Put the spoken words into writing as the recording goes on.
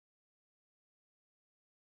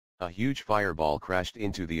A huge fireball crashed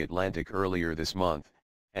into the Atlantic earlier this month,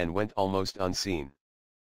 and went almost unseen.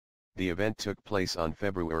 The event took place on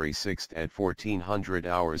February 6 at 1400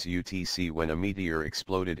 hours UTC when a meteor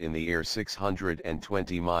exploded in the air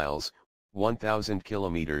 620 miles, 1,000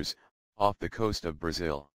 kilometers, off the coast of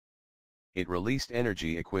Brazil. It released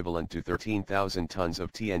energy equivalent to 13,000 tons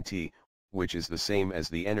of TNT, which is the same as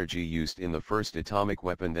the energy used in the first atomic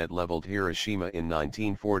weapon that leveled Hiroshima in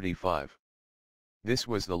 1945. This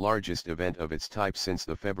was the largest event of its type since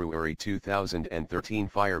the February 2013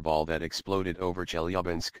 fireball that exploded over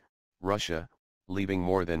Chelyabinsk, Russia, leaving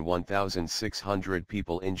more than 1,600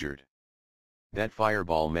 people injured. That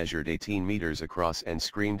fireball measured 18 meters across and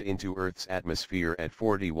screamed into Earth's atmosphere at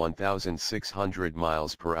 41,600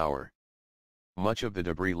 miles per hour. Much of the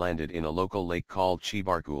debris landed in a local lake called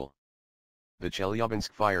Chelyabinsk. The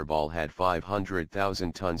Chelyabinsk fireball had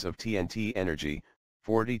 500,000 tons of TNT energy,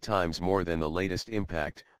 40 times more than the latest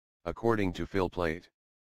impact, according to Phil Plait.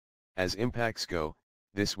 As impacts go,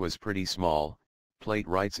 this was pretty small, Plait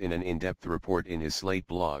writes in an in-depth report in his Slate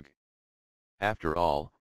blog. After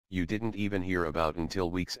all, you didn't even hear about until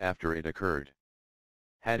weeks after it occurred.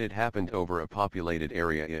 Had it happened over a populated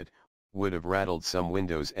area, it would have rattled some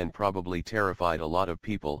windows and probably terrified a lot of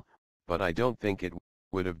people, but I don't think it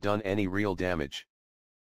would have done any real damage.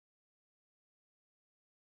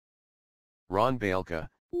 Ron Bailka,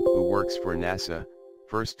 who works for NASA,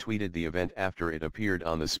 first tweeted the event after it appeared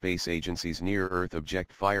on the space agency's Near-Earth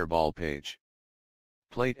Object Fireball page.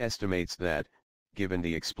 Plait estimates that, given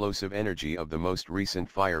the explosive energy of the most recent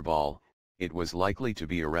fireball, it was likely to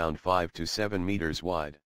be around 5 to 7 meters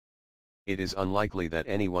wide. It is unlikely that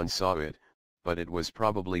anyone saw it, but it was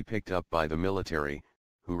probably picked up by the military,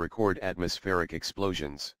 who record atmospheric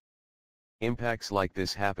explosions. Impacts like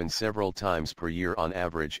this happen several times per year on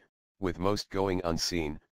average, with most going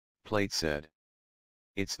unseen, Plait said.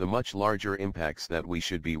 It's the much larger impacts that we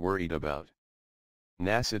should be worried about.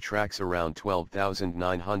 NASA tracks around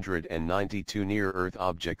 12,992 near-Earth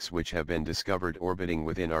objects which have been discovered orbiting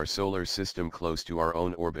within our solar system close to our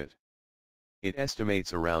own orbit. It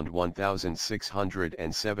estimates around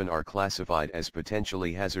 1,607 are classified as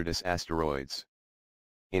potentially hazardous asteroids.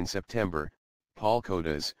 In September, Paul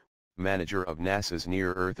Kodas, manager of NASA's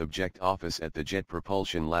Near-Earth Object Office at the Jet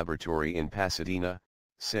Propulsion Laboratory in Pasadena,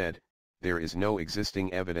 said, "There is no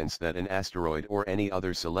existing evidence that an asteroid or any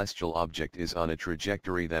other celestial object is on a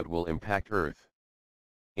trajectory that will impact Earth.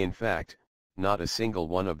 In fact, not a single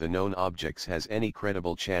one of the known objects has any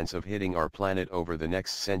credible chance of hitting our planet over the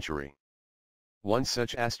next century. One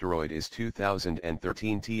such asteroid is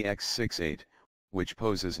 2013 TX-68, which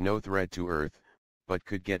poses no threat to Earth, but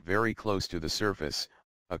could get very close to the surface,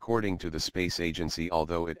 according to the space agency,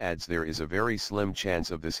 although it adds there is a very slim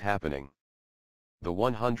chance of this happening. The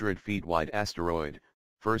 100 feet wide asteroid,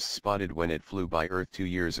 first spotted when it flew by Earth 2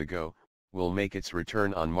 years ago, will make its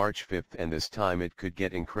return on March 5, and this time it could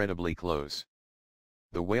get incredibly close.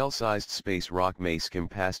 The whale-sized space rock may skim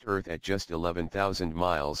past Earth at just 11,000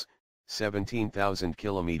 miles, 17,000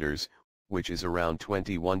 kilometers, which is around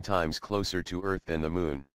 21 times closer to Earth than the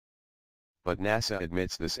Moon. But NASA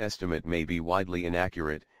admits this estimate may be widely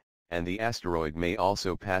inaccurate, and the asteroid may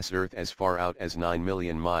also pass Earth as far out as 9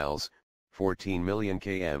 million miles, 14 million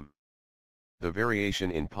km. The variation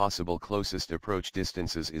in possible closest approach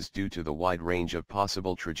distances is due to the wide range of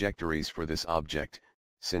possible trajectories for this object,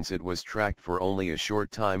 since it was tracked for only a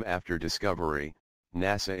short time after discovery,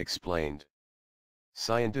 NASA explained.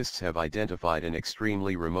 Scientists have identified an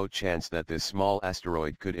extremely remote chance that this small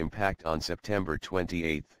asteroid could impact on September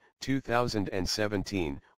 28,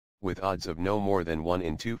 2017, with odds of no more than 1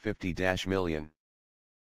 in 250 million.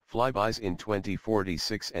 Flybys in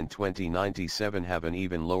 2046 and 2097 have an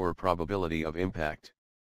even lower probability of impact.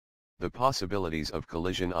 The possibilities of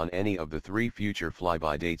collision on any of the 3 future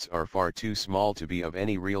flyby dates are far too small to be of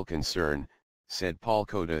any real concern, said Paul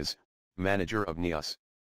Kodas, manager of NEOS.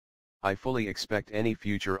 I fully expect any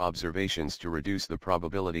future observations to reduce the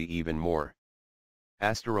probability even more.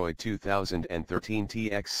 Asteroid 2013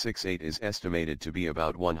 TX-68 is estimated to be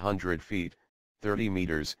about 100 feet, 30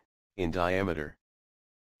 meters, in diameter.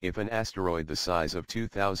 If an asteroid the size of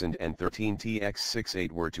 2013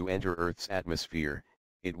 TX-68 were to enter Earth's atmosphere,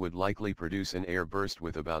 it would likely produce an air burst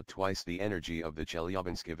with about twice the energy of the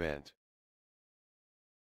Chelyabinsk event.